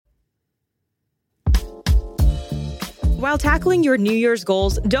While tackling your New Year's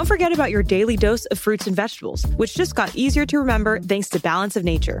goals, don't forget about your daily dose of fruits and vegetables, which just got easier to remember thanks to Balance of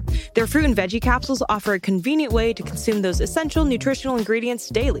Nature. Their fruit and veggie capsules offer a convenient way to consume those essential nutritional ingredients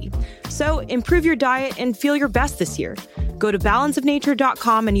daily. So improve your diet and feel your best this year. Go to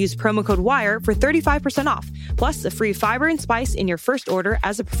balanceofnature.com and use promo code WIRE for 35% off, plus a free fiber and spice in your first order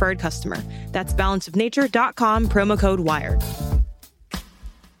as a preferred customer. That's balanceofnature.com, promo code WIRE.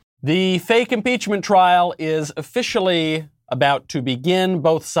 The fake impeachment trial is officially about to begin.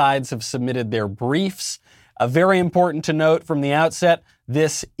 Both sides have submitted their briefs. Very important to note from the outset,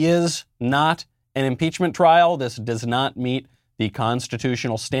 this is not an impeachment trial. This does not meet the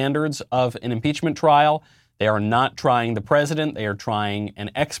constitutional standards of an impeachment trial. They are not trying the president. They are trying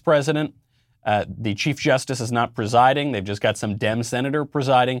an ex-president. The Chief Justice is not presiding. They've just got some Dem senator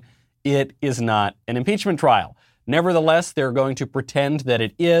presiding. It is not an impeachment trial. Nevertheless, they're going to pretend that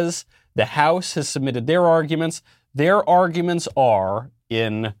it is. The House has submitted their arguments. Their arguments are,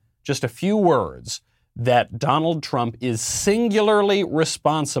 in just a few words, that Donald Trump is singularly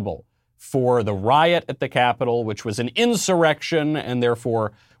responsible for the riot at the Capitol, which was an insurrection, and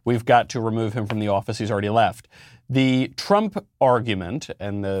therefore we've got to remove him from the office. He's already left. The Trump argument,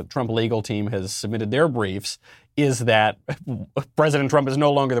 and the Trump legal team has submitted their briefs, is that President Trump is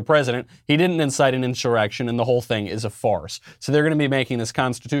no longer the president. He didn't incite an insurrection, and the whole thing is a farce. So they're going to be making this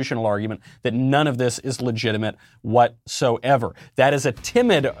constitutional argument that none of this is legitimate whatsoever. That is a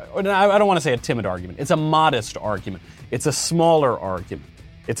timid, I don't want to say a timid argument. It's a modest argument. It's a smaller argument.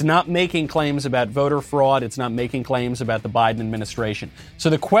 It's not making claims about voter fraud. It's not making claims about the Biden administration. So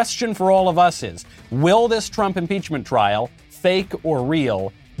the question for all of us is, will this Trump impeachment trial, fake or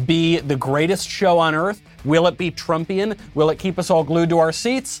real, be the greatest show on earth? Will it be Trumpian? Will it keep us all glued to our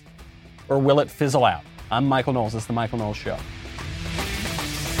seats? Or will it fizzle out? I'm Michael Knowles. This is The Michael Knowles Show.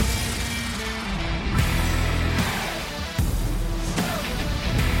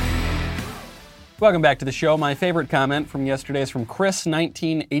 Welcome back to the show. My favorite comment from yesterday is from Chris,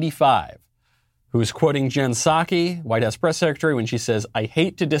 1985, who's quoting Jen Psaki, White House press secretary, when she says, "I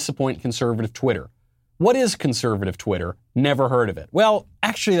hate to disappoint conservative Twitter." What is conservative Twitter? Never heard of it. Well,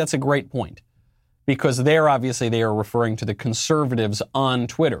 actually, that's a great point, because there, obviously, they are referring to the conservatives on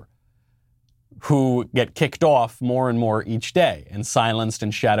Twitter who get kicked off more and more each day and silenced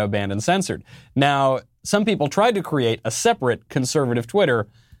and shadow banned and censored. Now, some people tried to create a separate conservative Twitter,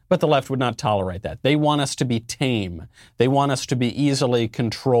 but the left would not tolerate that. They want us to be tame. They want us to be easily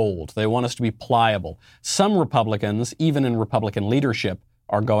controlled. They want us to be pliable. Some Republicans, even in Republican leadership,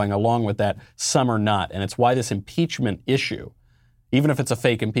 are going along with that. Some are not. And it's why this impeachment issue, even if it's a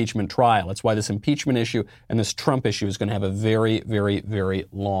fake impeachment trial, it's why this impeachment issue and this Trump issue is going to have a very, very, very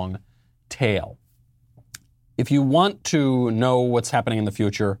long tail. If you want to know what's happening in the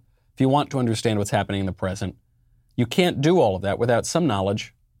future, if you want to understand what's happening in the present, you can't do all of that without some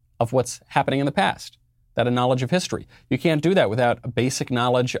knowledge of what's happening in the past, that a knowledge of history. You can't do that without a basic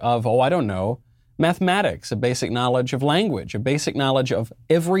knowledge of, mathematics, a basic knowledge of language, a basic knowledge of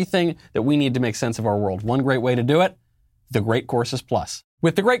everything that we need to make sense of our world. One great way to do it, The Great Courses Plus.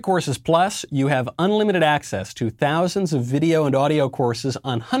 With The Great Courses Plus, you have unlimited access to thousands of video and audio courses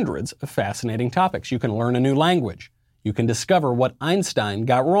on hundreds of fascinating topics. You can learn a new language. You can discover what Einstein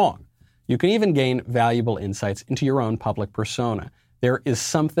got wrong. You can even gain valuable insights into your own public persona. There is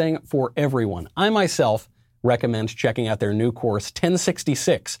something for everyone. I myself recommend checking out their new course,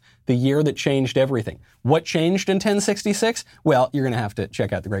 1066, the year that changed everything. What changed in 1066? Well, you're going to have to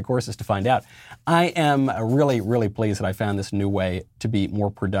check out The Great Courses to find out. I am really, really pleased that I found this new way to be more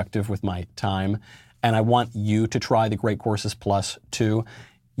productive with my time, and I want you to try The Great Courses Plus too.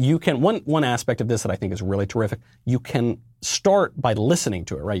 You can, one aspect of this that I think is really terrific, you can start by listening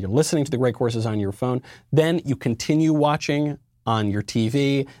to it, right? You're listening to The Great Courses on your phone, then you continue watching on your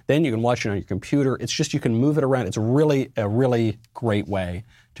TV, then you can watch it on your computer. It's just, you can move it around. It's really a really great way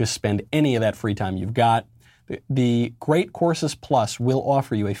to spend any of that free time you've got. The Great Courses Plus will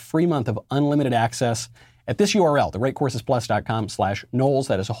offer you a free month of unlimited access at this URL, thegreatcoursesplus.com/Knowles.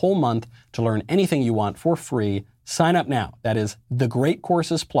 That is a whole month to learn anything you want for free. Sign up now. That is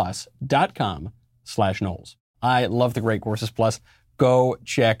thegreatcoursesplus.com/Knowles. I love The Great Courses Plus. Go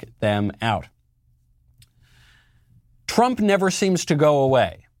check them out. Trump never seems to go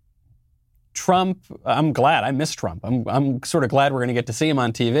away. Trump, I'm glad. I miss Trump. I'm sort of glad we're going to get to see him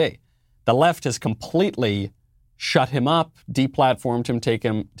on TV. The left has completely shut him up, deplatformed him,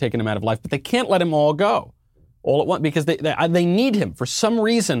 taken him out of life, but they can't let him all go all at once because they need him. For some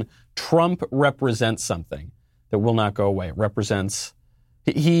reason, Trump represents something that will not go away. It represents,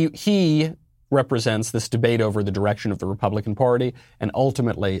 he represents this debate over the direction of the Republican Party and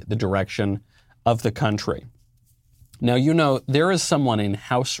ultimately the direction of the country. Now, there is someone in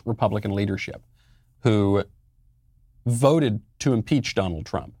House Republican leadership who voted to impeach Donald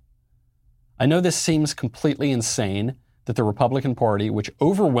Trump. I know this seems completely insane that the Republican Party, which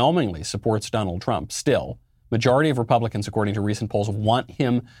overwhelmingly supports Donald Trump still, majority of Republicans, according to recent polls, want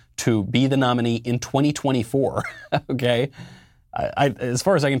him to be the nominee in 2024. Okay? As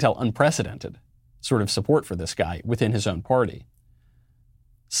far as I can tell, unprecedented sort of support for this guy within his own party.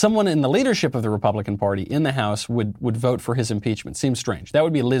 Someone in the leadership of the Republican Party in the House would vote for his impeachment. Seems strange. That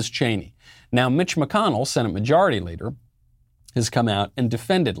would be Liz Cheney. Now, Mitch McConnell, Senate Majority Leader, has come out and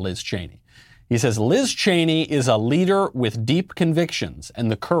defended Liz Cheney. He says Liz Cheney is a leader with deep convictions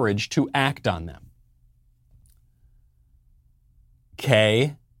and the courage to act on them.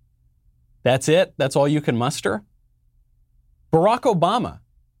 Okay. That's it? That's all you can muster? Barack Obama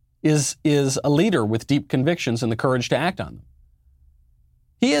is a leader with deep convictions and the courage to act on them.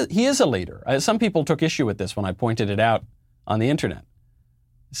 He is a leader. Some people took issue with this when I pointed it out on the internet.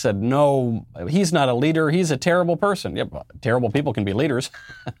 Said, no, he's not a leader. He's a terrible person. Yep, terrible people can be leaders.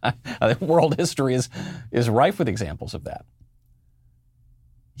 World history is rife with examples of that.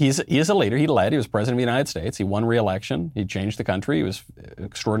 He is a leader. He was president of the United States. He won re-election. He changed the country. He was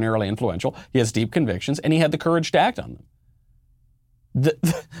extraordinarily influential. He has deep convictions, and he had the courage to act on them.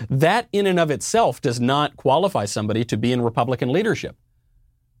 That in and of itself does not qualify somebody to be in Republican leadership.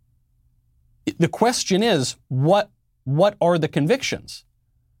 The question is, what are the convictions?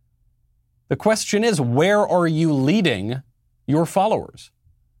 The question is, where are you leading your followers?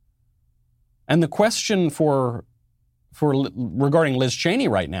 And the question regarding Liz Cheney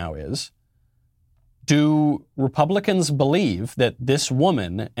right now is, do Republicans believe that this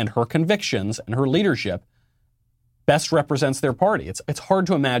woman and her convictions and her leadership best represents their party? It's hard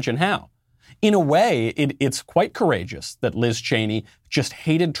to imagine how. In a way, it's quite courageous that Liz Cheney just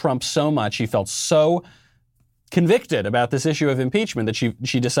hated Trump so much, she felt so convicted about this issue of impeachment that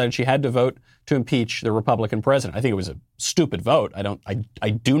she decided she had to vote to impeach the Republican president. I think it was a stupid vote. I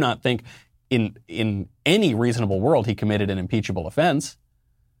do not think in any reasonable world he committed an impeachable offense.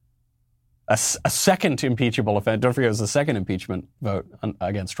 A second impeachable offense. Don't forget it was the second impeachment vote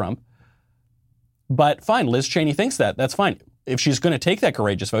against Trump. But fine, Liz Cheney thinks that. That's fine. If she's going to take that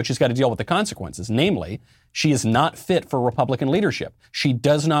courageous vote, she's got to deal with the consequences. Namely, she is not fit for Republican leadership. She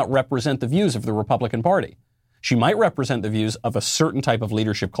does not represent the views of the Republican Party. She might represent the views of a certain type of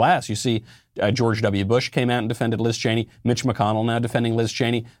leadership class. You see, George W. Bush came out and defended Liz Cheney. Mitch McConnell now defending Liz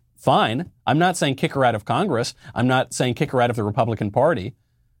Cheney. Fine. I'm not saying kick her out of Congress. I'm not saying kick her out of the Republican Party.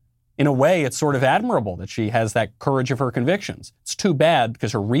 In a way, it's sort of admirable that she has that courage of her convictions. It's too bad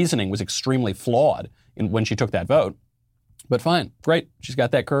because her reasoning was extremely flawed when she took that vote. But fine. Great. She's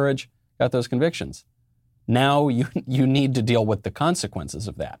got that courage, got those convictions. Now you need to deal with the consequences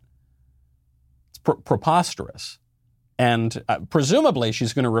of that. Preposterous. And presumably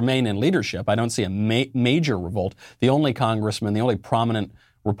she's going to remain in leadership. I don't see a major revolt. The only congressman, the only prominent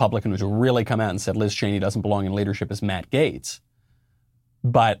Republican who's really come out and said Liz Cheney doesn't belong in leadership is Matt Gaetz.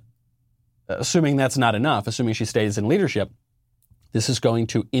 But assuming that's not enough, assuming she stays in leadership, this is going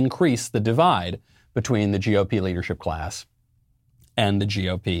to increase the divide between the GOP leadership class and the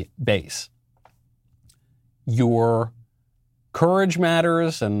GOP base. Your courage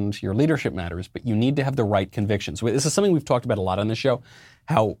matters and your leadership matters, but you need to have the right convictions. This is something we've talked about a lot on this show,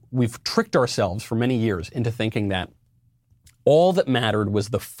 how we've tricked ourselves for many years into thinking that all that mattered was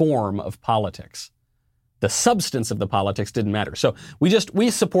the form of politics. The substance of the politics didn't matter. So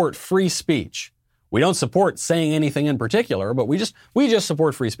we support free speech. We don't support saying anything in particular, but we just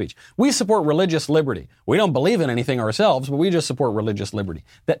support free speech. We support religious liberty. We don't believe in anything ourselves, but we just support religious liberty.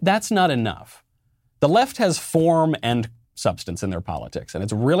 That's not enough. The left has form and substance in their politics, and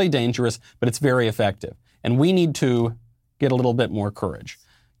it's really dangerous, but it's very effective. And we need to get a little bit more courage.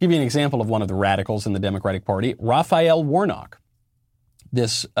 I'll give you an example of one of the radicals in the Democratic Party, Raphael Warnock.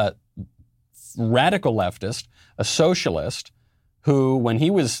 This radical leftist, a socialist, who, when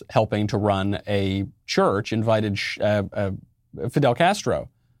he was helping to run a church, invited Fidel Castro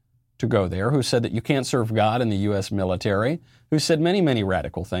to go there, who said that you can't serve God in the U.S. military, who said many, many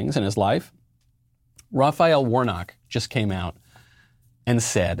radical things in his life. Raphael Warnock just came out and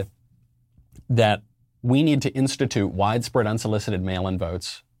said that we need to institute widespread unsolicited mail-in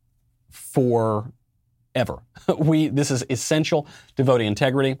votes forever. This is essential to voting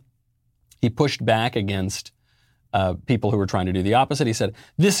integrity. He pushed back against people who were trying to do the opposite. He said,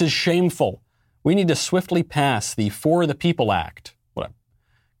 this is shameful. We need to swiftly pass the For the People Act.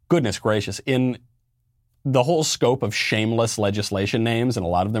 Goodness gracious. In the whole scope of shameless legislation names, and a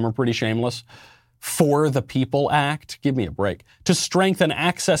lot of them are pretty shameless, For the People Act, give me a break, to strengthen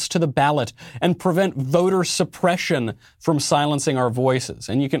access to the ballot and prevent voter suppression from silencing our voices.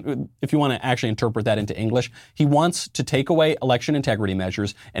 And you can, if you want to actually interpret that into English, he wants to take away election integrity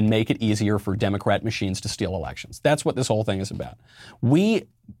measures and make it easier for Democrat machines to steal elections. That's what this whole thing is about. We,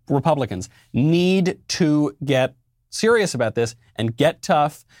 Republicans, need to get serious about this and get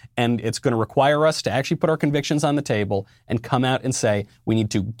tough, and it's going to require us to actually put our convictions on the table and come out and say we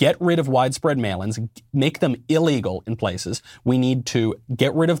need to get rid of widespread mail-ins, make them illegal in places. We need to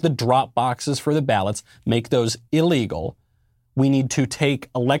get rid of the drop boxes for the ballots, make those illegal. We need to take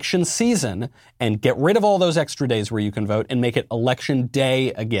election season and get rid of all those extra days where you can vote and make it election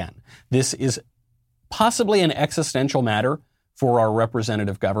day again. This is possibly an existential matter for our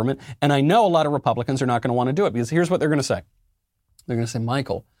representative government. And I know a lot of Republicans are not going to want to do it because here's what they're going to say. They're going to say,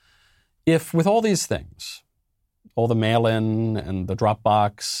 Michael, if with all these things, all the mail-in and the drop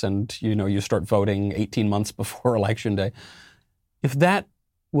box and, you start voting 18 months before Election Day, if that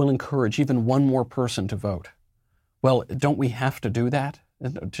will encourage even one more person to vote, well, don't we have to do that?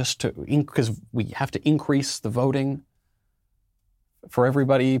 Because we have to increase the voting for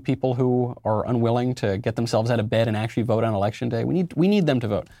everybody, people who are unwilling to get themselves out of bed and actually vote on Election Day. We need them to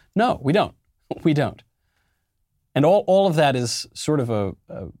vote. No, we don't. We don't. And all of that is sort of a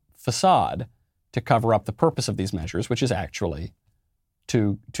facade to cover up the purpose of these measures, which is actually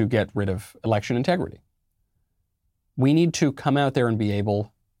to get rid of election integrity. We need to come out there and be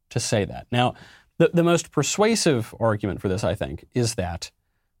able to say that. Now, the most persuasive argument for this, I think, is that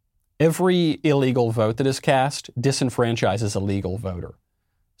every illegal vote that is cast disenfranchises a legal voter.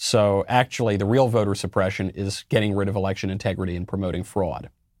 So actually, the real voter suppression is getting rid of election integrity and promoting fraud.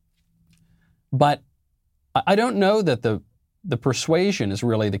 But I don't know that the persuasion is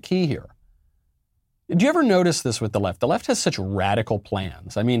really the key here. Do you ever notice this with the left? The left has such radical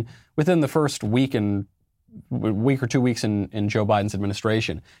plans. I mean, within the first week or 2 weeks in Joe Biden's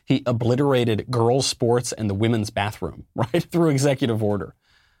administration, he obliterated girls' sports and the women's bathroom, right, through executive order.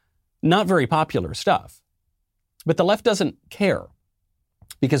 Not very popular stuff. But the left doesn't care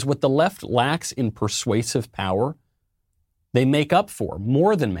because what the left lacks in persuasive power, they make up for,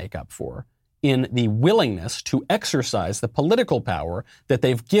 more than make up for, in the willingness to exercise the political power that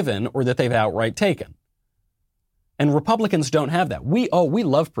they've given or that they've outright taken. And Republicans don't have that. We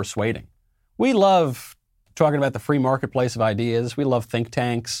love persuading. We love talking about the free marketplace of ideas. We love think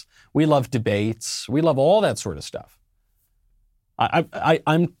tanks. We love debates. We love all that sort of stuff.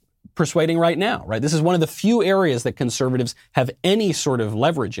 I'm persuading right now, right? This is one of the few areas that conservatives have any sort of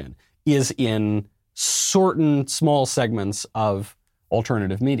leverage in, is in certain small segments of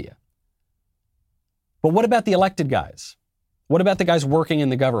alternative media. But what about the elected guys? What about the guys working in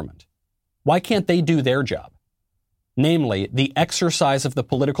the government? Why can't they do their job? Namely, the exercise of the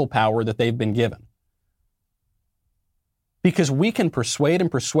political power that they've been given. Because we can persuade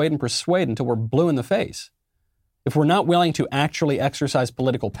and persuade and persuade until we're blue in the face. If we're not willing to actually exercise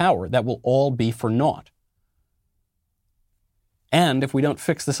political power, that will all be for naught. And if we don't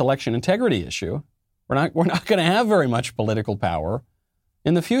fix this election integrity issue, we're not going to have very much political power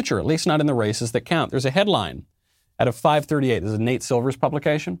in the future, at least not in the races that count. There's a headline out of 538. This is Nate Silver's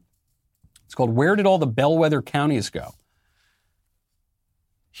publication. It's called, "Where Did All the Bellwether Counties Go?"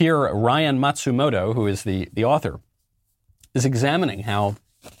 Here, Ryan Matsumoto, who is the author, is examining how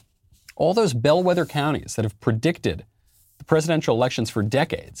all those bellwether counties that have predicted the presidential elections for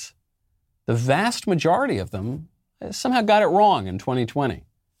decades, the vast majority of them somehow got it wrong in 2020.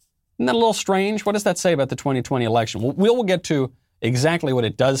 Isn't that a little strange? What does that say about the 2020 election? Well, we'll get to exactly what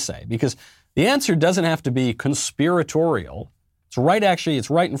it does say, because the answer doesn't have to be conspiratorial. It's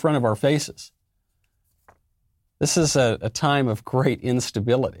right in front of our faces. This is a time of great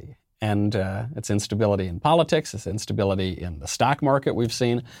instability. And it's instability in politics, it's instability in the stock market we've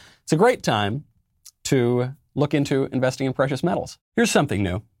seen. It's a great time to look into investing in precious metals. Here's something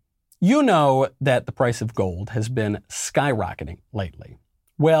new. You know that the price of gold has been skyrocketing lately.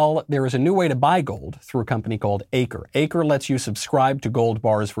 Well, there is a new way to buy gold through a company called Acre. Acre lets you subscribe to gold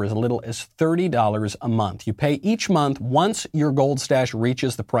bars for as little as $30 a month. You pay each month. Once your gold stash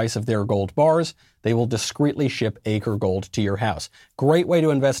reaches the price of their gold bars, they will discreetly ship Acre gold to your house. Great way to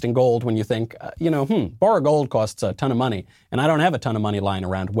invest in gold when you think, bar of gold costs a ton of money, and I don't have a ton of money lying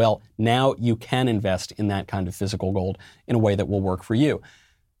around. Well, now you can invest in that kind of physical gold in a way that will work for you.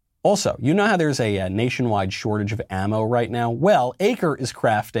 Also, you know how there's a nationwide shortage of ammo right now? Well, Acre is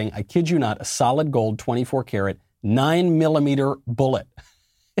crafting, I kid you not, a solid gold 24 karat 9mm bullet.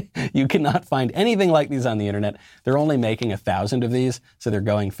 You cannot find anything like these on the internet. They're only making 1,000 of these, so they're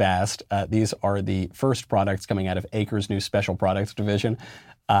going fast. These are the first products coming out of Acre's new special products division.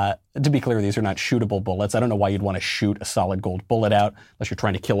 To be clear, these are not shootable bullets. I don't know why you'd want to shoot a solid gold bullet out unless you're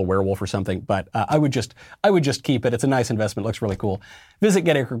trying to kill a werewolf or something. But I would just keep it. It's a nice investment. It looks really cool. Visit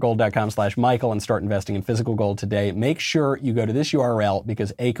getacregold.com/Michael and start investing in physical gold today. Make sure you go to this URL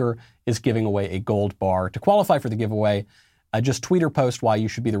because Acre is giving away a gold bar. To qualify for the giveaway, just tweet or post why you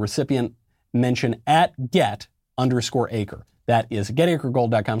should be the recipient. Mention @get_Acre. That is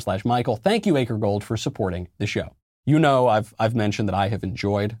getacregold.com/Michael. Thank you, Acre Gold, for supporting the show. You know, I've mentioned that I have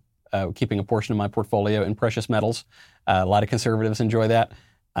enjoyed keeping a portion of my portfolio in precious metals. A lot of conservatives enjoy that.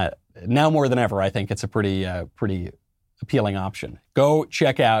 Now more than ever, I think it's a pretty appealing option. Go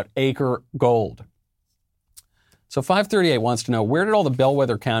check out Acre Gold. So 538 wants to know, where did all the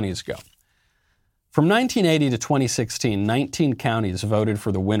bellwether counties go? From 1980 to 2016, 19 counties voted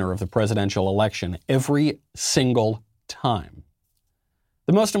for the winner of the presidential election every single time.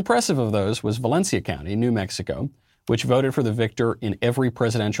 The most impressive of those was Valencia County, New Mexico, which voted for the victor in every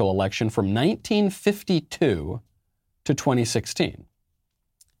presidential election from 1952 to 2016.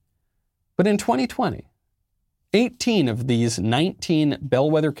 But in 2020, 18 of these 19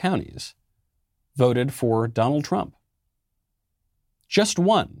 bellwether counties voted for Donald Trump. Just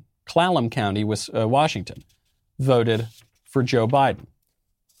one, Clallam County, Washington, voted for Joe Biden.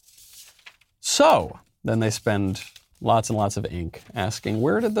 So then they spend lots and lots of ink asking,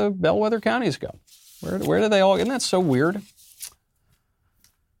 where did the bellwether counties go? Where did they all? Isn't that so weird?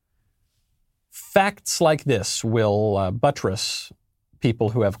 Facts like this will buttress people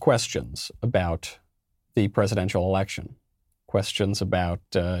who have questions about the presidential election. Questions about,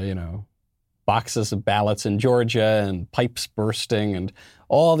 boxes of ballots in Georgia and pipes bursting and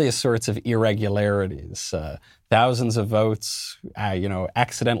all these sorts of irregularities. Thousands of votes,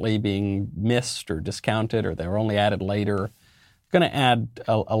 accidentally being missed or discounted, or they were only added later. Going to add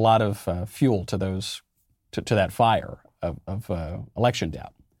a lot of fuel to those to that fire of election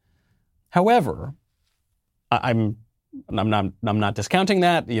doubt. However, I'm not discounting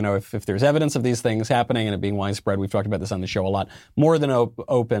that. If there's evidence of these things happening and it being widespread, we've talked about this on the show a lot. More than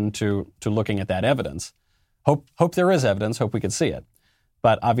open to looking at that evidence. Hope there is evidence. Hope we could see it.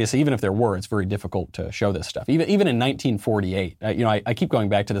 But obviously, even if there were, it's very difficult to show this stuff. Even in 1948, I keep going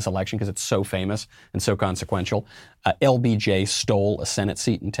back to this election because it's so famous and so consequential. LBJ stole a Senate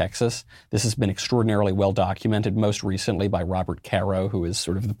seat in Texas. This has been extraordinarily well documented, most recently by Robert Caro, who is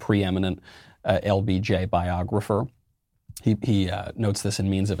sort of the preeminent LBJ biographer. He notes this in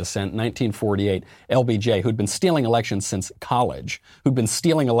Means of Ascent. 1948, LBJ, who'd been stealing elections since college, who'd been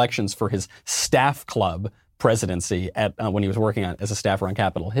stealing elections for his staff club presidency when he was working as a staffer on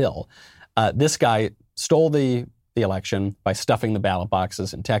Capitol Hill. This guy stole the election by stuffing the ballot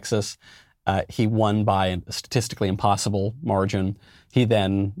boxes in Texas. He won by a statistically impossible margin.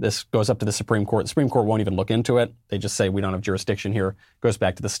 This goes up to the Supreme Court. The Supreme Court won't even look into it. They just say, we don't have jurisdiction here. Goes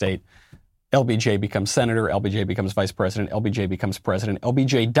back to the state. LBJ becomes senator. LBJ becomes vice president. LBJ becomes president.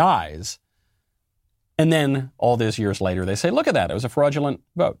 LBJ dies. And then all these years later, they say, look at that. It was a fraudulent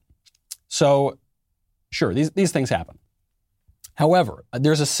vote. So sure, these things happen. However,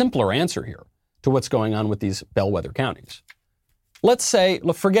 there's a simpler answer here to what's going on with these bellwether counties. Let's say,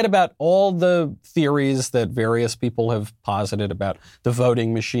 forget about all the theories that various people have posited about the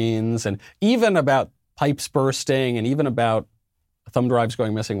voting machines and even about pipes bursting and even about thumb drives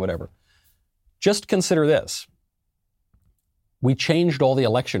going missing, whatever. Just consider this. We changed all the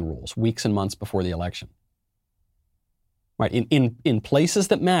election rules weeks and months before the election. Right? In places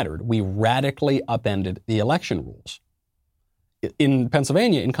that mattered, we radically upended the election rules. In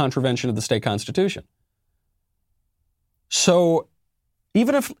Pennsylvania, in contravention of the state constitution. So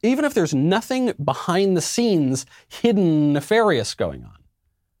even if there's nothing behind the scenes, hidden, nefarious going on,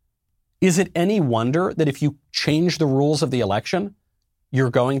 is it any wonder that if you change the rules of the election, you're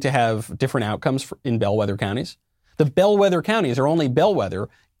going to have different outcomes in bellwether counties? The bellwether counties are only bellwether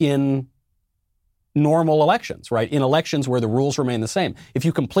in normal elections, right? In elections where the rules remain the same. If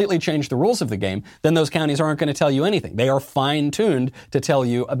you completely change the rules of the game, then those counties aren't going to tell you anything. They are fine-tuned to tell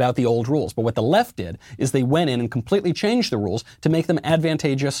you about the old rules. But what the left did is they went in and completely changed the rules to make them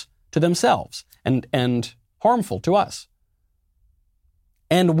advantageous to themselves and harmful to us.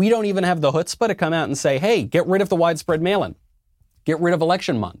 And we don't even have the chutzpah to come out and say, hey, get rid of the widespread mail-in. Get rid of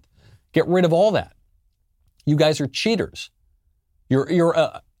election month. Get rid of all that. You guys are cheaters.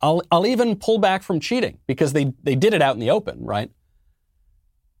 I'll even pull back from cheating because they did it out in the open, right?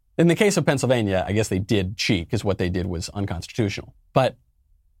 In the case of Pennsylvania, I guess they did cheat because what they did was unconstitutional. But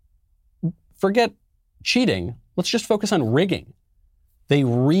forget cheating. Let's just focus on rigging. They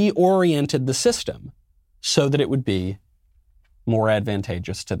reoriented the system so that it would be more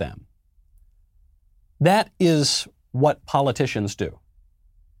advantageous to them. That is what politicians do.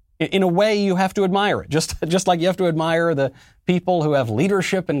 In a way, you have to admire it, just like you have to admire the people who have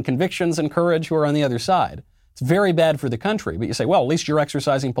leadership and convictions and courage who are on the other side. It's very bad for the country, but you say, well, at least you're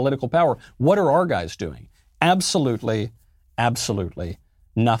exercising political power. What are our guys doing? Absolutely, absolutely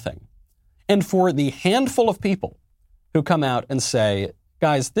nothing. And for the handful of people who come out and say,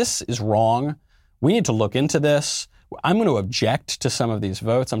 guys, this is wrong, we need to look into this, I'm going to object to some of these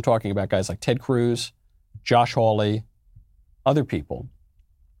votes. I'm talking about guys like Ted Cruz, Josh Hawley, other people.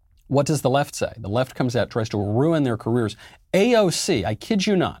 What does the left say? The left comes out, tries to ruin their careers. AOC, I kid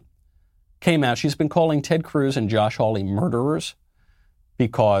you not, came out. She's been calling Ted Cruz and Josh Hawley murderers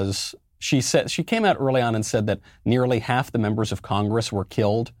because she came out early on and said that nearly half the members of Congress were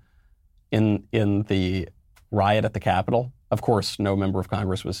killed in the riot at the Capitol. Of course, no member of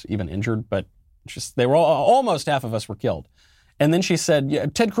Congress was even injured, but they were almost half of us were killed. And then she said, yeah,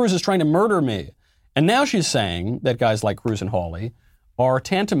 Ted Cruz is trying to murder me. And now she's saying that guys like Cruz and Hawley are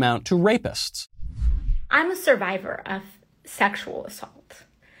tantamount to rapists. I'm a survivor of sexual assault.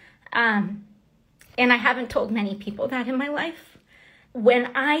 And I haven't told many people that in my life. When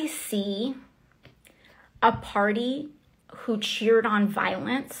I see a party who cheered on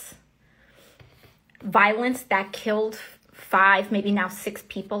violence that killed 5, maybe now 6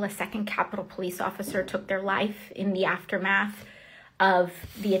 people, a second Capitol Police officer took their life in the aftermath of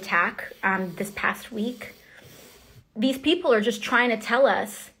the attack this past week. These people are just trying to tell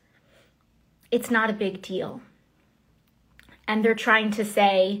us it's not a big deal. And they're trying to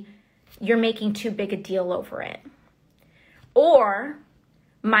say, you're making too big a deal over it. Or,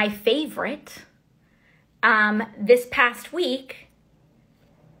 my favorite, this past week,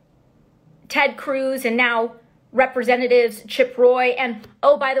 Ted Cruz and now Representatives Chip Roy and,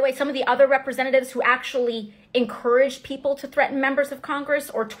 oh, by the way, some of the other representatives who actually encouraged people to threaten members of Congress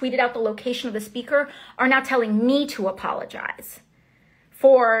or tweeted out the location of the speaker are now telling me to apologize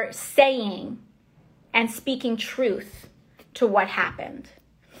for saying and speaking truth to what happened.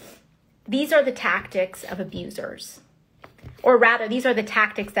 These are the tactics of abusers. Or rather, these are the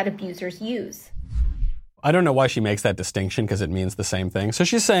tactics that abusers use. I don't know why she makes that distinction because it means the same thing. So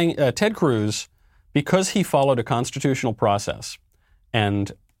she's saying Ted Cruz, because he followed a constitutional process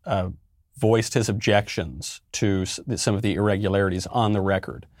and voiced his objections to some of the irregularities on the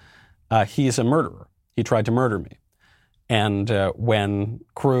record, he's a murderer. He tried to murder me. And when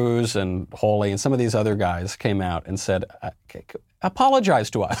Cruz and Hawley and some of these other guys came out and said,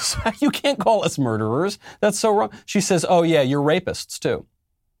 apologize to us. You can't call us murderers. That's so wrong. She says, oh, yeah, you're rapists, too.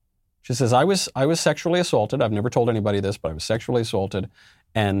 She says, I was sexually assaulted. I've never told anybody this, but I was sexually assaulted,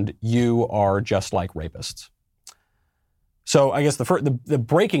 and you are just like rapists. So I guess the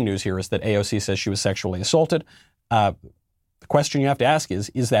breaking news here is that AOC says she was sexually assaulted. The question you have to ask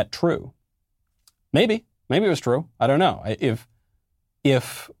is that true? Maybe it was true. I don't know.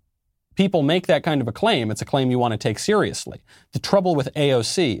 If people make that kind of a claim, it's a claim you want to take seriously. The trouble with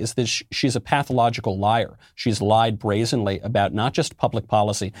AOC is that she's a pathological liar. She's lied brazenly about not just public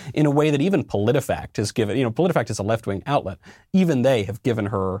policy in a way that even PolitiFact has given, PolitiFact is a left-wing outlet. Even they have given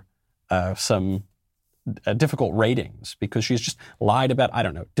her some difficult ratings because she's just lied about,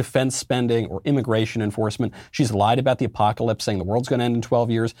 defense spending or immigration enforcement. She's lied about the apocalypse, saying the world's going to end in 12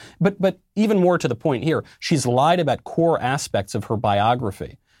 years. But even more to the point here, she's lied about core aspects of her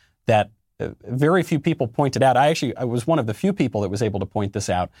biography that very few people pointed out. I was one of the few people that was able to point this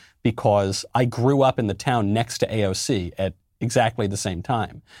out because I grew up in the town next to AOC at exactly the same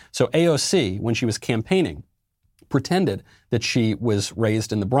time. So AOC, when she was campaigning, pretended that she was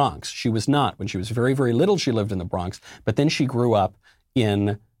raised in the Bronx. She was not. When she was very, very little, she lived in the Bronx, but then she grew up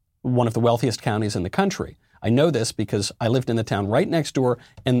in one of the wealthiest counties in the country. I know this because I lived in the town right next door,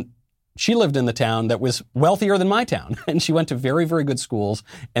 and she lived in the town that was wealthier than my town. And she went to very, very good schools.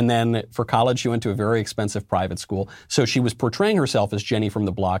 And then for college, she went to a very expensive private school. So she was portraying herself as Jenny from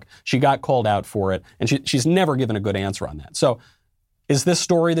the block. She got called out for it. And she's never given a good answer on that. So is this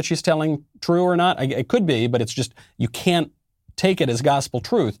story that she's telling true or not? It could be, but it's just, you can't take it as gospel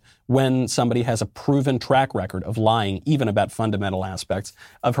truth when somebody has a proven track record of lying, even about fundamental aspects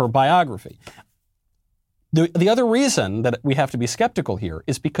of her biography. The other reason that we have to be skeptical here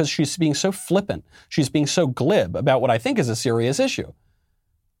is because she's being so flippant. She's being so glib about what I think is a serious issue.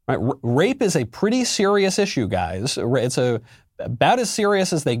 Right? Rape is a pretty serious issue, guys. It's about as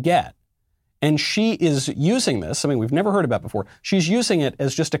serious as they get. And she is using this, something we've never heard about before. She's using it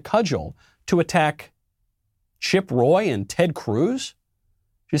as just a cudgel to attack Chip Roy and Ted Cruz.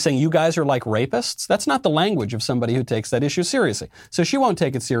 She's saying, you guys are like rapists. That's not the language of somebody who takes that issue seriously. So she won't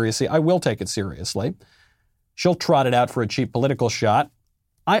take it seriously. I will take it seriously. She'll trot it out for a cheap political shot.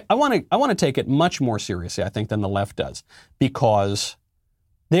 I want to take it much more seriously, I think, than the left does, because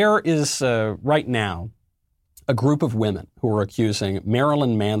There is right now a group of women who are accusing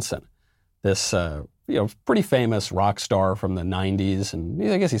Marilyn Manson, this pretty famous rock star from the 90s, and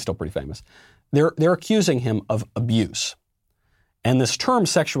I guess he's still pretty famous. They're accusing him of abuse. And this term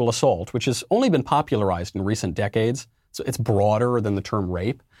sexual assault, which has only been popularized in recent decades, so it's broader than the term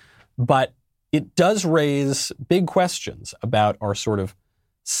rape, but it does raise big questions about our sort of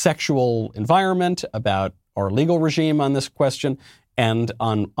sexual environment, about our legal regime on this question, and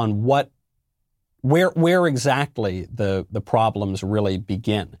on where exactly the problems really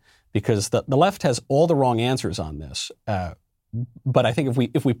begin. Because the left has all the wrong answers on this. But I think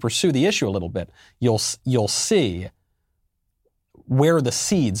if we pursue the issue a little bit, you'll see where the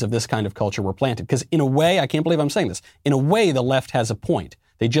seeds of this kind of culture were planted. Because in a way, I can't believe I'm saying this, in a way the left has a point.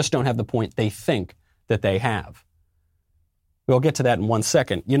 They just don't have the point they think that they have. We'll get to that in 1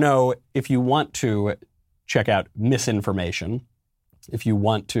 second. If you want to check out misinformation, if you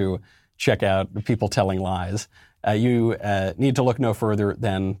want to check out people telling lies, you need to look no further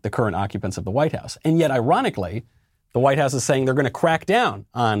than the current occupants of the White House. And yet, ironically, the White House is saying they're going to crack down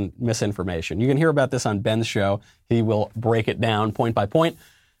on misinformation. You can hear about this on Ben's show. He will break it down point by point.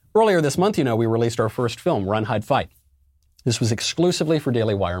 Earlier this month, we released our first film, Run, Hide, Fight. This was exclusively for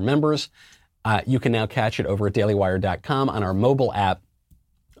Daily Wire members. You can now catch it over at dailywire.com on our mobile app,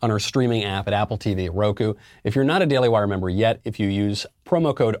 on our streaming app at Apple TV, Roku. If you're not a Daily Wire member yet, if you use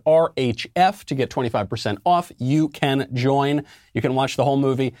promo code RHF to get 25% off, you can join. You can watch the whole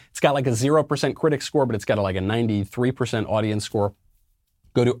movie. It's got like a 0% critic score, but it's got like a 93% audience score.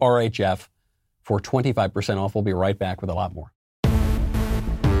 Go to RHF for 25% off. We'll be right back with a lot more.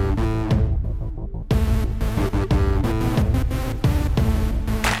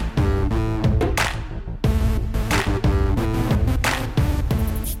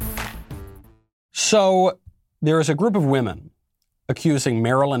 So there is a group of women accusing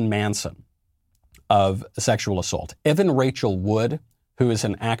Marilyn Manson of sexual assault. Evan Rachel Wood, who is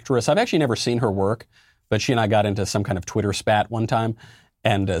an actress, I've actually never seen her work, but she and I got into some kind of Twitter spat one time,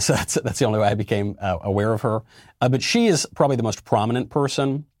 and so that's the only way I became aware of her. But she is probably the most prominent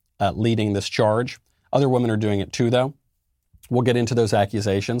person leading this charge. Other women are doing it too, though. We'll get into those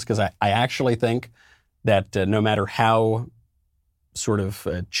accusations, because I actually think that no matter how sort of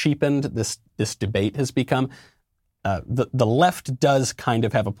cheapened this debate has become, the left does kind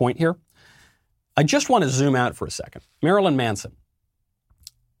of have a point here. I just want to zoom out for a second. Marilyn Manson.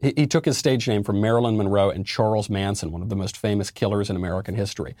 He took his stage name from Marilyn Monroe and Charles Manson, one of the most famous killers in American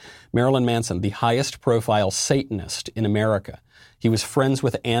history. Marilyn Manson, the highest profile Satanist in America. He was friends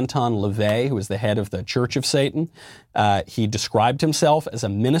with Anton LaVey, who was the head of the Church of Satan. He described himself as a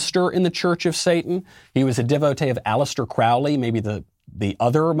minister in the Church of Satan. He was a devotee of Aleister Crowley, maybe the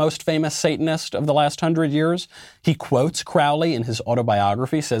other most famous Satanist of the last 100 years. He quotes Crowley in his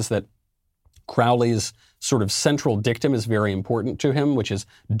autobiography, says that Crowley's sort of central dictum is very important to him, which is,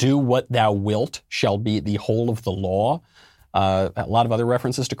 do what thou wilt shall be the whole of the law. A lot of other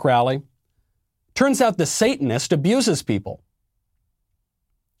references to Crowley. Turns out the Satanist abuses people.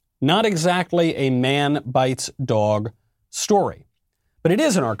 Not exactly a man bites dog story. But it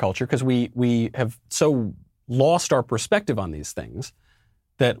is in our culture, because we have so lost our perspective on these things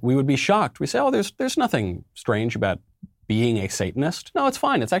that we would be shocked. We say, oh, there's nothing strange about being a Satanist. No, it's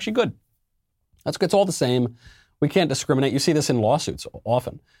fine. It's actually good. It's all the same. We can't discriminate. You see this in lawsuits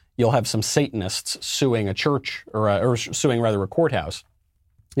often. You'll have some Satanists suing a church or suing rather a courthouse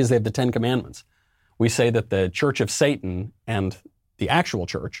because they have the 10 Commandments. We say that the Church of Satan and the actual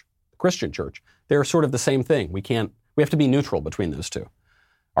church, the Christian church, they're sort of the same thing. We have to be neutral between those two.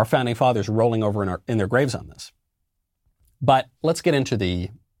 Our founding fathers rolling over in their graves on this. But let's get into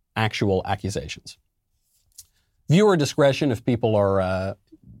the actual accusations. Viewer discretion, if people are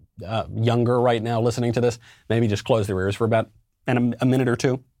younger right now listening to this, maybe just close their ears for about a minute or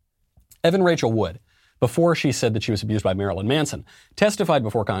two. Evan Rachel Wood, before she said that she was abused by Marilyn Manson, testified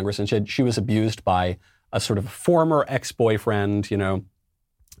before Congress and said she was abused by a sort of former ex-boyfriend,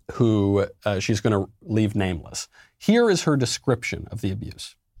 who she's going to leave nameless. Here is her description of the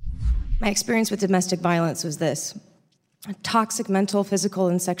abuse. My experience with domestic violence was this: toxic mental, physical,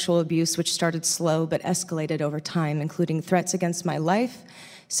 and sexual abuse, which started slow but escalated over time, including threats against my life,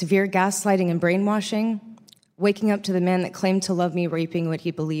 severe gaslighting and brainwashing, waking up to the man that claimed to love me raping what he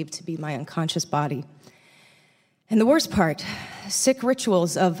believed to be my unconscious body. And the worst part, sick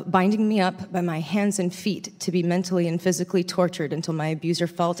rituals of binding me up by my hands and feet to be mentally and physically tortured until my abuser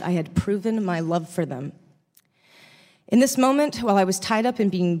felt I had proven my love for them. In this moment, while I was tied up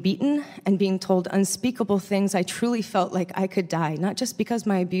and being beaten and being told unspeakable things, I truly felt like I could die, not just because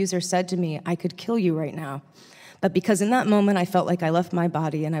my abuser said to me, I could kill you right now, But because in that moment I felt like I left my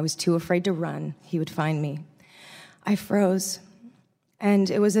body and I was too afraid to run, he would find me. I froze, and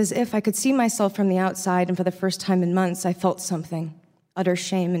it was as if I could see myself from the outside, and for the first time in months, I felt something, utter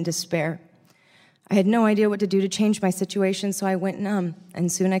shame and despair. I had no idea what to do to change my situation, so I went numb,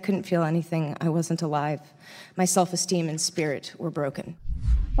 and soon I couldn't feel anything. I wasn't alive. My self-esteem and spirit were broken.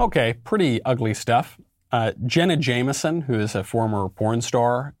 Okay, pretty ugly stuff. Jenna Jameson, who is a former porn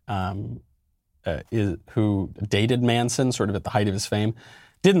star, who dated Manson sort of at the height of his fame,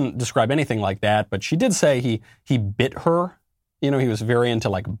 didn't describe anything like that, but she did say he bit her. You know, he was very into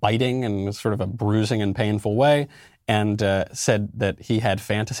like biting and sort of a bruising and painful way, and said that he had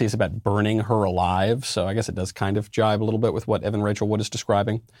fantasies about burning her alive. So I guess it does kind of jibe a little bit with what Evan Rachel Wood is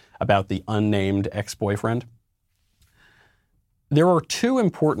describing about the unnamed ex-boyfriend. There are two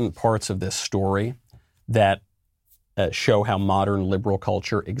important parts of this story that show how modern liberal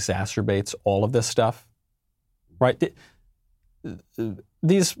culture exacerbates all of this stuff, right?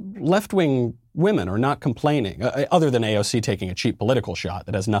 These left-wing women are not complaining, other than AOC taking a cheap political shot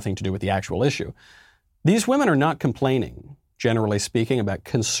that has nothing to do with the actual issue. These women are not complaining, generally speaking, about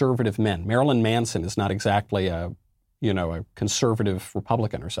conservative men. Marilyn Manson is not exactly a conservative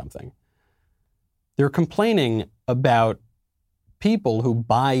Republican or something. They're complaining about people who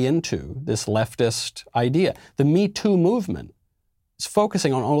buy into this leftist idea. The Me Too movement is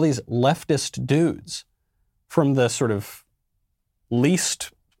focusing on all these leftist dudes, from the sort of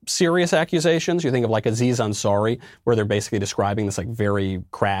least serious accusations. You think of like Aziz Ansari, where they're basically describing this like very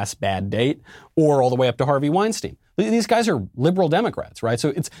crass bad date, or all the way up to Harvey Weinstein. These guys are liberal Democrats, right? So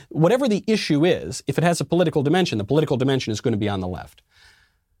it's whatever the issue is, if it has a political dimension, the political dimension is going to be on the left.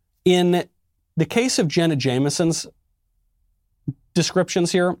 In the case of Jenna Jameson's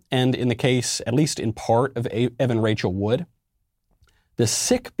descriptions here, and in the case, at least in part, of Evan Rachel Wood, the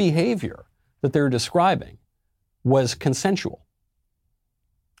sick behavior that they're describing was consensual.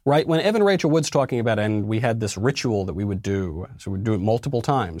 Right? When Evan Rachel Wood's talking about, and we had this ritual that we would do, so we'd do it multiple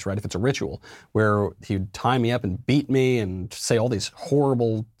times, right? If it's a ritual, where he'd tie me up and beat me and say all these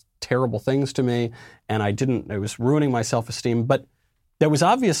horrible, terrible things to me, and it was ruining my self-esteem, but that was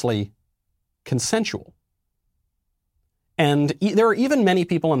obviously consensual. And there are even many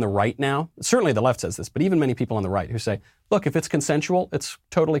people on the right now, certainly the left says this, but even many people on the right who say, look, if it's consensual, it's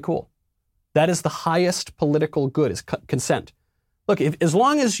totally cool. That is the highest political good, is consent. Look, as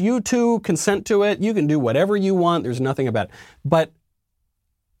long as you two consent to it, you can do whatever you want. There's nothing about it. But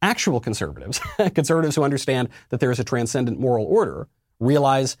actual conservatives, conservatives who understand that there is a transcendent moral order,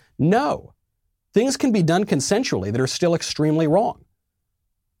 realize, no, things can be done consensually that are still extremely wrong.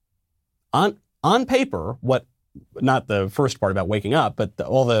 On paper, not the first part about waking up, but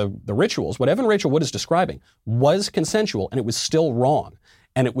all the rituals, what Evan Rachel Wood is describing was consensual, and it was still wrong.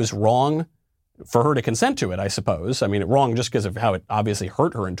 And it was wrong for her to consent to it, I suppose. I mean, wrong just because of how it obviously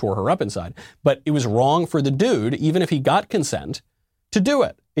hurt her and tore her up inside. But it was wrong for the dude, even if he got consent, to do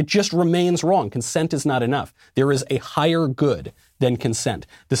it. It just remains wrong. Consent is not enough. There is a higher good than consent.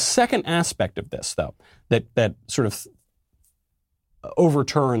 The second aspect of this, though, that sort of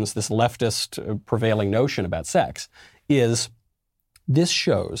overturns this leftist prevailing notion about sex, is this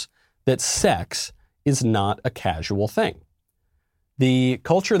shows that sex is not a casual thing. The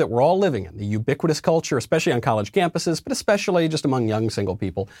culture that we're all living in, the ubiquitous culture, especially on college campuses, but especially just among young single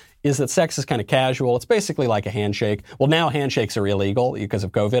people, is that sex is kind of casual. It's basically like a handshake. Well, now handshakes are illegal because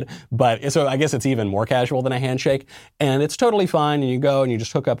of COVID, but so I guess it's even more casual than a handshake. And it's totally fine, and you go and you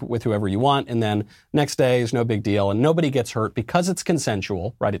just hook up with whoever you want, and then next day is no big deal, and nobody gets hurt because it's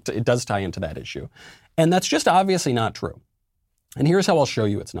consensual, right? It does tie into that issue. And that's just obviously not true. And here's how I'll show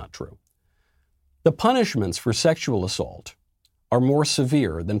you it's not true. The punishments for sexual assault are more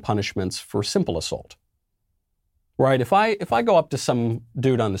severe than punishments for simple assault. Right? If I go up to some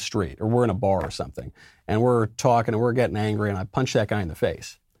dude on the street, or we're in a bar or something, and we're talking and we're getting angry, and I punch that guy in the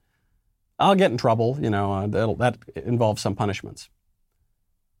face, I'll get in trouble. That involves some punishments.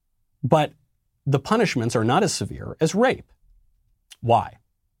 But the punishments are not as severe as rape. Why?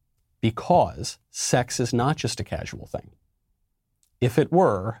 Because sex is not just a casual thing. If it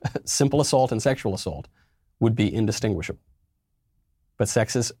were, simple assault and sexual assault would be indistinguishable. But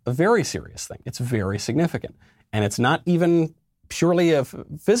sex is a very serious thing. It's very significant. And it's not even purely a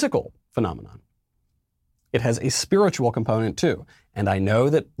physical phenomenon. It has a spiritual component too. And I know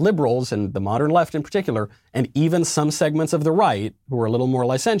that liberals, and the modern left in particular, and even some segments of the right, who are a little more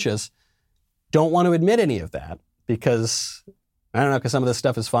licentious, don't want to admit any of that because, I don't know, because some of this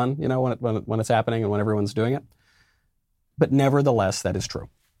stuff is fun, when it's happening and when everyone's doing it. But nevertheless, that is true.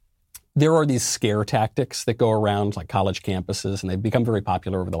 There are these scare tactics that go around like college campuses, and they've become very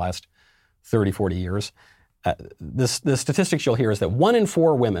popular over the last 30, 40 years. the statistics you'll hear is that 1 in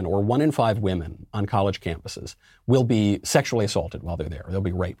 4 women or 1 in 5 women on college campuses will be sexually assaulted while they're there. They'll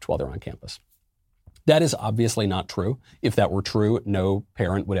be raped while they're on campus. That is obviously not true. If that were true, no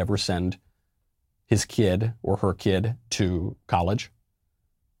parent would ever send his kid or her kid to college.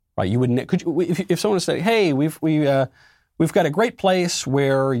 Right? You wouldn't. If someone would say, "Hey, we've got a great place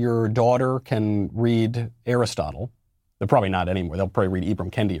where your daughter can read Aristotle." They're probably not anymore. They'll probably read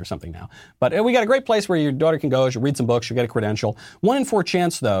Ibram Kendi or something now. But we got a great place where your daughter can go. She'll read some books. She'll get a credential. 1 in 4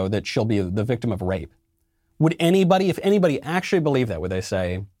 chance, though, that she'll be the victim of rape. Would anybody, if anybody actually believed that, would they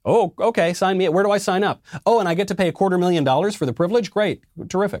say, "Oh, okay, sign me. Where do I sign up? Oh, and I get to pay $250,000 for the privilege? Great,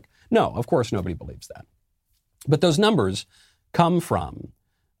 terrific." No, of course nobody believes that. But those numbers come from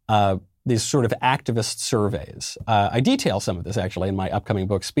these sort of activist surveys. I detail some of this, actually, in my upcoming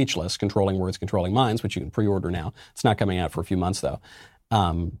book, Speechless, Controlling Words, Controlling Minds, which you can pre-order now. It's not coming out for a few months, though.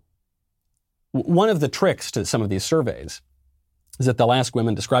 One of the tricks to some of these surveys is that they'll ask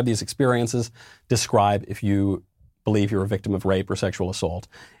women, describe these experiences, describe if you believe you're a victim of rape or sexual assault,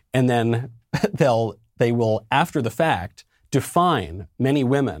 and then they will, after the fact, define many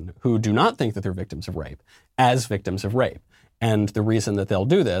women who do not think that they're victims of rape as victims of rape. And the reason that they'll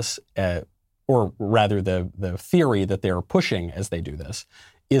do this, or rather the theory that they're pushing as they do this,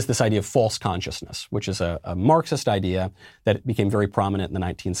 is this idea of false consciousness, which is a Marxist idea that became very prominent in the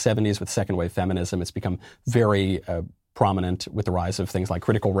 1970s with second-wave feminism. It's become very prominent with the rise of things like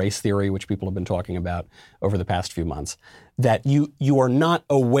critical race theory, which people have been talking about over the past few months, that you are not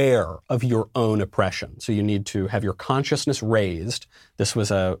aware of your own oppression. So you need to have your consciousness raised. This was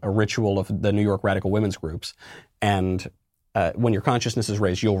a ritual of the New York radical women's groups. And when your consciousness is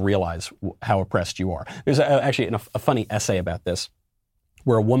raised, you'll realize how oppressed you are. There's actually a funny essay about this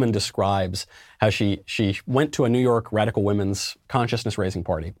where a woman describes how she went to a New York radical women's consciousness-raising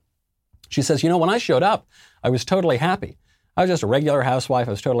party. She says, when I showed up, I was totally happy. I was just a regular housewife.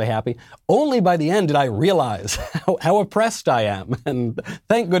 I was totally happy. Only by the end did I realize how oppressed I am. And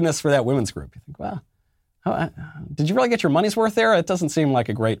thank goodness for that women's group. You think, wow, did you really get your money's worth there? It doesn't seem like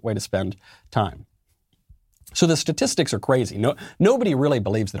a great way to spend time. So the statistics are crazy. Nobody really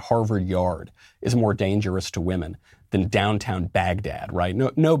believes that Harvard Yard is more dangerous to women than downtown Baghdad, right?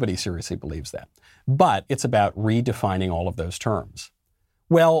 Nobody seriously believes that. But it's about redefining all of those terms.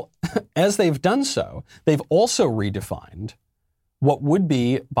 Well, as they've done so, they've also redefined what would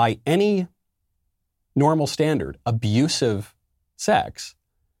be, by any normal standard, abusive sex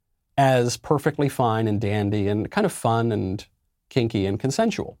as perfectly fine and dandy and kind of fun and kinky and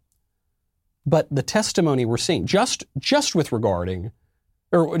consensual. But the testimony we're seeing, just with regard to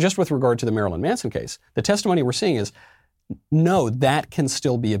the Marilyn Manson case, the testimony we're seeing is, no, that can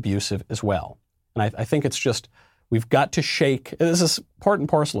still be abusive as well. And I think it's just, we've got to shake, this is part and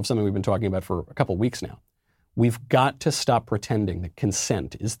parcel of something we've been talking about for a couple of weeks now. We've got to stop pretending that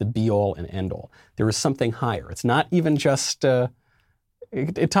consent is the be-all and end-all. There is something higher. It's not even just,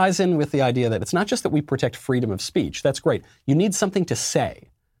 it ties in with the idea that it's not just that we protect freedom of speech. That's great. You need something to say.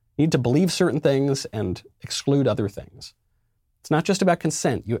 You need to believe certain things and exclude other things. It's not just about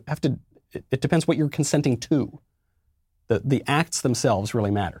consent. You have to, it depends what you're consenting to. The acts themselves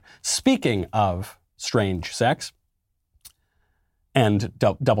really matter. Speaking of strange sex and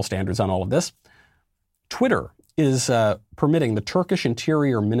double standards on all of this, Twitter is permitting the Turkish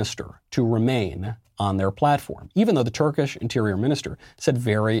Interior Minister to remain on their platform, even though the Turkish Interior Minister said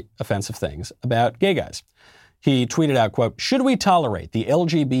very offensive things about gay guys. He tweeted out, quote, "Should we tolerate the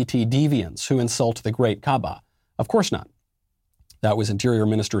LGBT deviants who insult the Great Kaaba? Of course not." That was Interior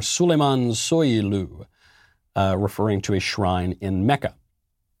Minister Süleyman Soylu, referring to a shrine in Mecca.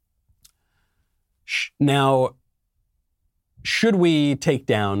 Now, should we take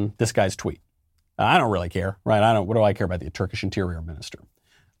down this guy's tweet? I don't really care, right? What do I care about the Turkish Interior Minister?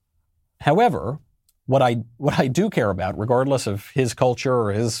 However, what I do care about, regardless of his culture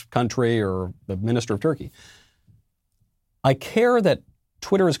or his country or the Minister of Turkey, I care that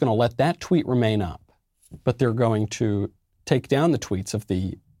Twitter is going to let that tweet remain up, but they're going to take down the tweets of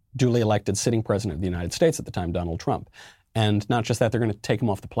the duly elected sitting president of the United States at the time, Donald Trump. And not just that, they're going to take him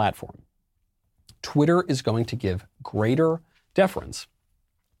off the platform. Twitter is going to give greater deference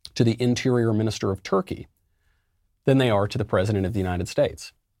to the Interior Minister of Turkey than they are to the President of the United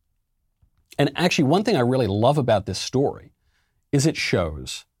States. And actually, one thing I really love about this story is it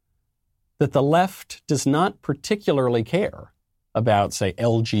shows that the left does not particularly care about, say,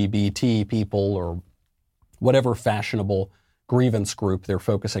 LGBT people or whatever fashionable grievance group they're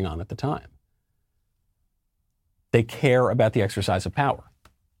focusing on at the time. They care about the exercise of power.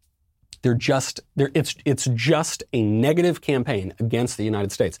 It's just a negative campaign against the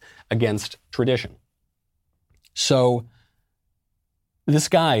United States, against tradition. So this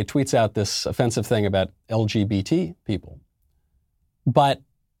guy tweets out this offensive thing about LGBT people. But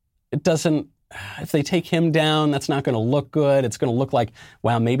it doesn't, if they take him down, that's not going to look good. It's going to look like,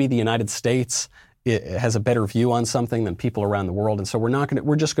 wow, maybe the United States has a better view on something than people around the world. And so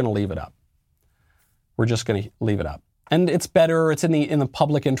we're just going to leave it up. We're just going to leave it up. And it's better, it's in the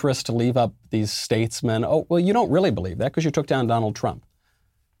public interest to leave up these statesmen. Oh, well, you don't really believe that because you took down Donald Trump.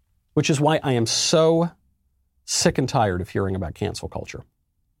 Which is why I am so sick and tired of hearing about cancel culture.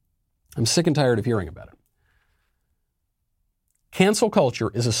 I'm sick and tired of hearing about it. Cancel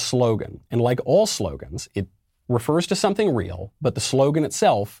culture is a slogan, and like all slogans, it refers to something real, but the slogan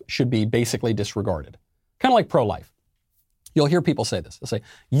itself should be basically disregarded. Kind of like pro-life. You'll hear people say this. They'll say,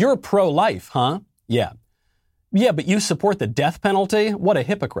 "You're pro-life, huh?" Yeah. Yeah, but you support the death penalty? What a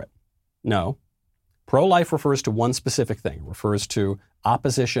hypocrite. No. Pro-life refers to one specific thing. It refers to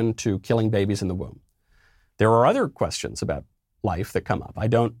opposition to killing babies in the womb. There are other questions about life that come up. I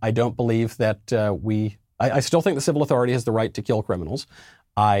don't believe that I still think the civil authority has the right to kill criminals.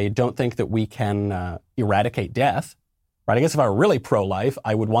 I don't think that we can eradicate death. Right? I guess if I were really pro-life,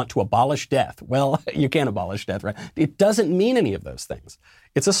 I would want to abolish death. Well, you can't abolish death, right? It doesn't mean any of those things.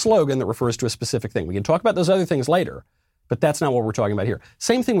 It's a slogan that refers to a specific thing. We can talk about those other things later, but that's not what we're talking about here.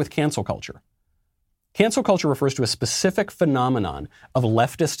 Same thing with cancel culture. Cancel culture refers to a specific phenomenon of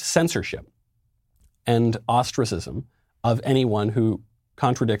leftist censorship and ostracism of anyone who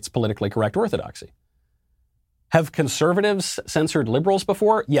contradicts politically correct orthodoxy. Have conservatives censored liberals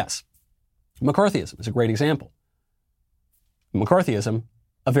before? Yes. McCarthyism is a great example. McCarthyism,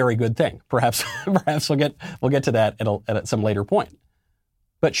 a very good thing. Perhaps we'll get to that at some later point.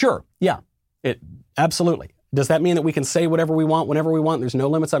 But sure, yeah, absolutely. Does that mean that we can say whatever we want, whenever we want? There's no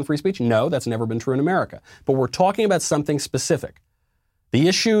limits on free speech? No, that's never been true in America. But we're talking about something specific. The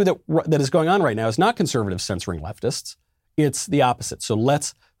issue that is going on right now is not conservatives censoring leftists. It's the opposite. So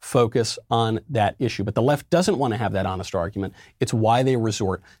let's focus on that issue. But the left doesn't want to have that honest argument. It's why they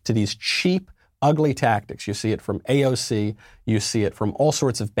resort to these cheap, ugly tactics. You see it from AOC. You see it from all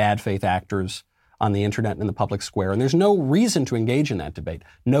sorts of bad faith actors on the internet and in the public square. And there's no reason to engage in that debate.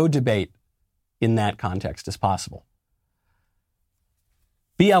 No debate in that context is possible.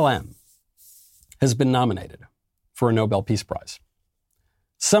 BLM has been nominated for a Nobel Peace Prize.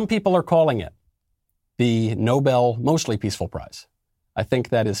 Some people are calling it the Nobel Mostly Peaceful Prize. I think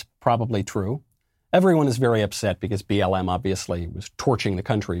that is probably true. Everyone is very upset because BLM obviously was torching the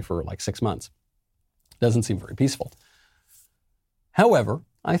country for like 6 months. Doesn't seem very peaceful. However,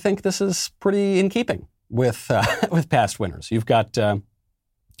 I think this is pretty in keeping with past winners. You've got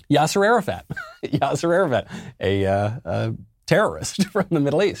Yasser Arafat. Yasser Arafat, a terrorist from the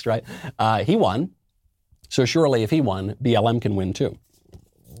Middle East, right? He won. So surely if he won, BLM can win too.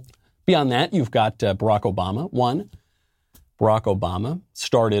 Beyond that, you've got Barack Obama won. Barack Obama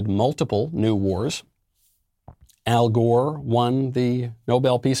started multiple new wars. Al Gore won the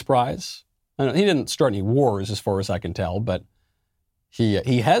Nobel Peace Prize. He didn't start any wars as far as I can tell, but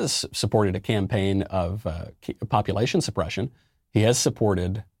he has supported a campaign of population suppression. He has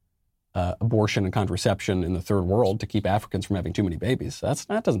supported abortion and contraception in the third world to keep Africans from having too many babies.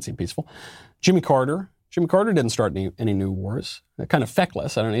 That doesn't seem peaceful. Jimmy Carter didn't start any new wars. Kind of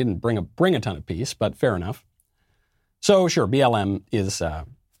feckless. He didn't bring a ton of peace, but fair enough. So sure, BLM is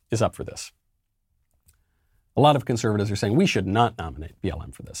up for this. A lot of conservatives are saying we should not nominate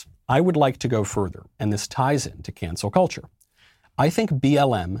BLM for this. I would like to go further, and this ties into cancel culture. I think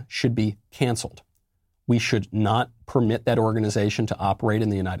BLM should be canceled. We should not permit that organization to operate in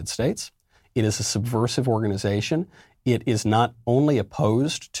the United States. It is a subversive organization. It is not only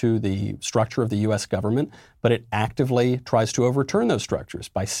opposed to the structure of the U.S. government, but it actively tries to overturn those structures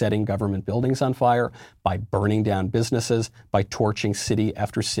by setting government buildings on fire, by burning down businesses, by torching city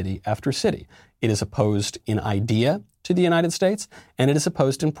after city after city. It is opposed in idea to the United States, and it is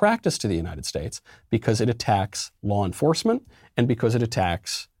opposed in practice to the United States because it attacks law enforcement and because it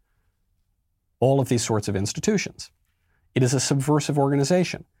attacks all of these sorts of institutions. It is a subversive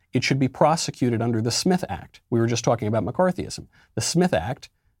organization. It should be prosecuted under the Smith Act. We were just talking about McCarthyism. The Smith Act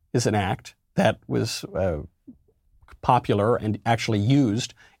is an act that was popular and actually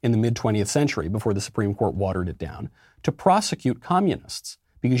used in the mid-20th century before the Supreme Court watered it down to prosecute communists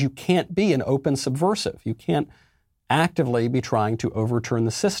because you can't be an open subversive. You can't actively be trying to overturn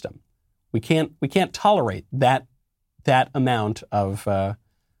the system. We can't tolerate that amount of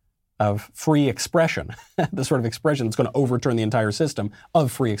free expression, the sort of expression that's going to overturn the entire system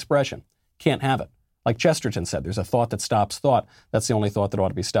of free expression. Can't have it. Like Chesterton said, there's a thought that stops thought. That's the only thought that ought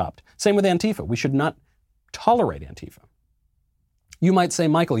to be stopped. Same with Antifa. We should not tolerate Antifa. You might say,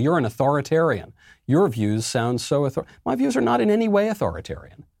 Michael, you're an authoritarian. Your views sound so My views are not in any way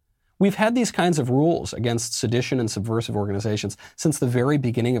authoritarian. We've had these kinds of rules against sedition and subversive organizations since the very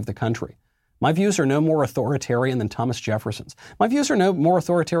beginning of the country. My views are no more authoritarian than Thomas Jefferson's. My views are no more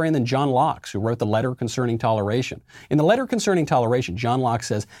authoritarian than John Locke's, who wrote the Letter Concerning Toleration. In the Letter Concerning Toleration, John Locke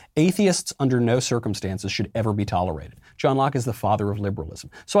says, atheists under no circumstances should ever be tolerated. John Locke is the father of liberalism.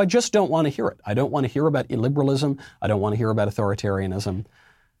 So I just don't want to hear it. I don't want to hear about illiberalism. I don't want to hear about authoritarianism.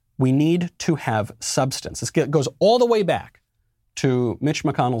 We need to have substance. This goes all the way back to Mitch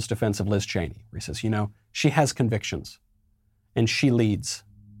McConnell's defense of Liz Cheney, where he says, she has convictions, and she leads.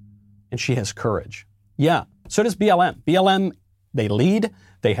 And she has courage. Yeah, so does BLM. BLM, they lead,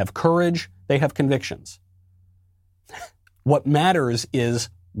 they have courage, they have convictions. What matters is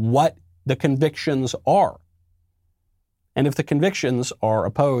what the convictions are. And if the convictions are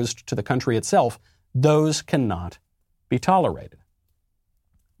opposed to the country itself, those cannot be tolerated.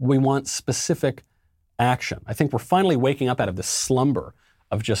 We want specific action. I think we're finally waking up out of this slumber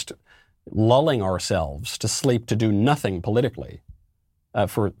of just lulling ourselves to sleep to do nothing politically.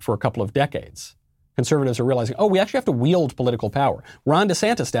 For a couple of decades. Conservatives are realizing, we actually have to wield political power. Ron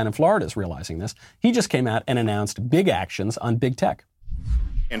DeSantis down in Florida is realizing this. He just came out and announced big actions on big tech.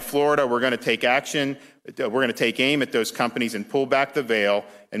 In Florida, we're going to take action. We're going to take aim at those companies and pull back the veil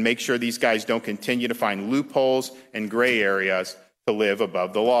and make sure these guys don't continue to find loopholes and gray areas to live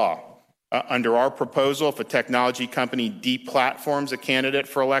above the law. Under our proposal, if a technology company deplatforms a candidate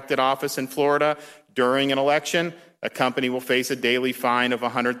for elected office in Florida during an election, a company will face a daily fine of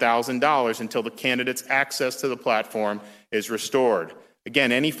 $100,000 until the candidate's access to the platform is restored.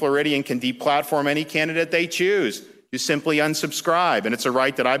 Again, any Floridian can deplatform any candidate they choose. You simply unsubscribe, and it's a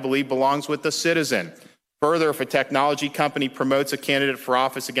right that I believe belongs with the citizen. Further, if a technology company promotes a candidate for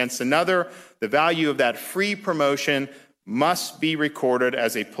office against another, the value of that free promotion must be recorded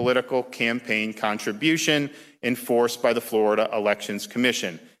as a political campaign contribution enforced by the Florida Elections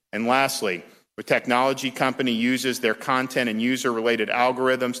Commission. And lastly, if a technology company uses their content and user-related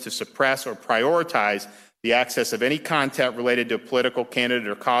algorithms to suppress or prioritize the access of any content related to a political candidate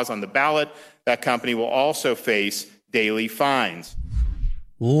or cause on the ballot, that company will also face daily fines.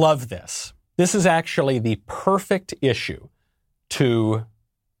 Love this. This is actually the perfect issue to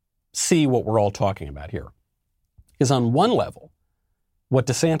see what we're all talking about here. Because on one level, what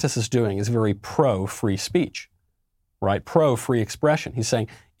DeSantis is doing is very pro-free speech, right? Pro-free expression. He's saying,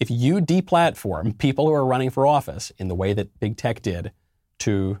 if you deplatform people who are running for office in the way that big tech did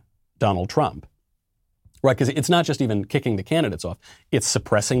to Donald Trump, right? Because it's not just even kicking the candidates off. It's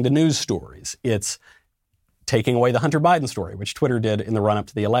suppressing the news stories. It's taking away the Hunter Biden story, which Twitter did in the run-up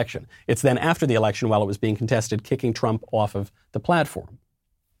to the election. It's then after the election, while it was being contested, kicking Trump off of the platform.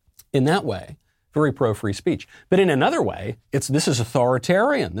 In that way, very pro-free speech. But in another way, this is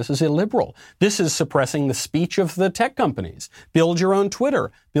authoritarian. This is illiberal. This is suppressing the speech of the tech companies. Build your own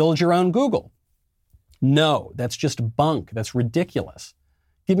Twitter. Build your own Google. No, that's just bunk. That's ridiculous.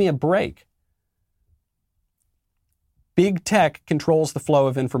 Give me a break. Big tech controls the flow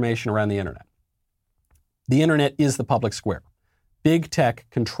of information around the internet. The internet is the public square. Big tech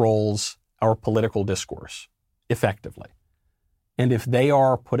controls our political discourse effectively. And if they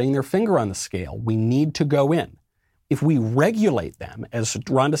are putting their finger on the scale, we need to go in. If we regulate them, as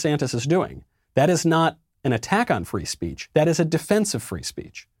Ron DeSantis is doing, that is not an attack on free speech. That is a defense of free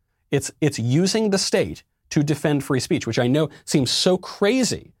speech. It's using the state to defend free speech, which I know seems so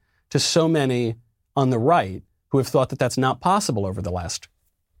crazy to so many on the right who have thought that that's not possible over the last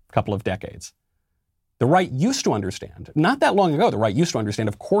couple of decades. The right used to understand, not that long ago, the right used to understand,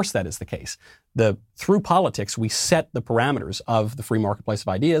 of course that is the case. Through politics, we set the parameters of the free marketplace of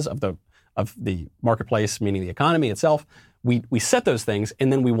ideas, of the marketplace, meaning the economy itself. We set those things,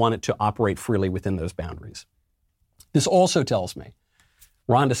 and then we want it to operate freely within those boundaries. This also tells me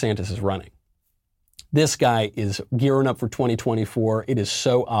Ron DeSantis is running. This guy is gearing up for 2024. It is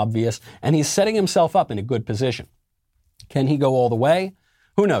so obvious, and he's setting himself up in a good position. Can he go all the way?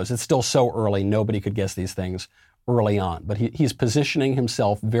 Who knows? It's still so early. Nobody could guess these things early on. But he's positioning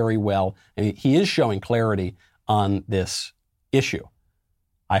himself very well, and he is showing clarity on this issue.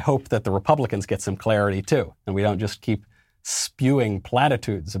 I hope that the Republicans get some clarity, too, and we don't just keep spewing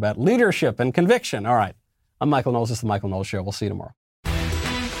platitudes about leadership and conviction. All right. I'm Michael Knowles. This is The Michael Knowles Show. We'll see you tomorrow.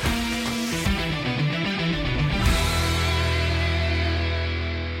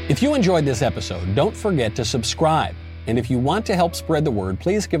 If you enjoyed this episode, don't forget to subscribe. And if you want to help spread the word,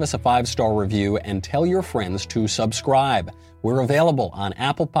 please give us a 5-star review and tell your friends to subscribe. We're available on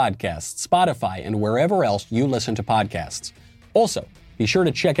Apple Podcasts, Spotify, and wherever else you listen to podcasts. Also, be sure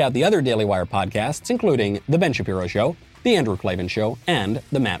to check out the other Daily Wire podcasts, including The Ben Shapiro Show, The Andrew Klavan Show, and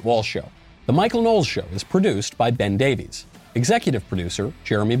The Matt Walsh Show. The Michael Knowles Show is produced by Ben Davies. Executive producer,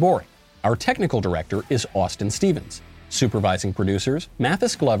 Jeremy Boring. Our technical director is Austin Stevens. Supervising producers,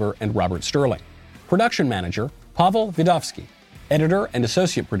 Mathis Glover and Robert Sterling. Production manager, Pavel Vidovsky. Editor and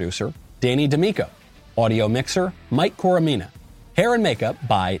associate producer, Danny D'Amico. Audio mixer, Mike Coromina. Hair and makeup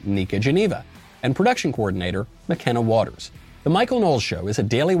by Nika Geneva. And production coordinator, McKenna Waters. The Michael Knowles Show is a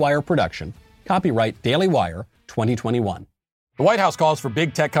Daily Wire production. Copyright Daily Wire 2021. The White House calls for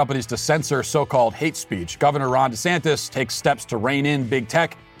big tech companies to censor so-called hate speech. Governor Ron DeSantis takes steps to rein in big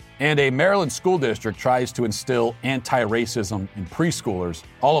tech. And a Maryland school district tries to instill anti-racism in preschoolers.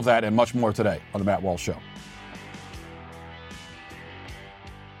 All of that and much more today on The Matt Walsh Show.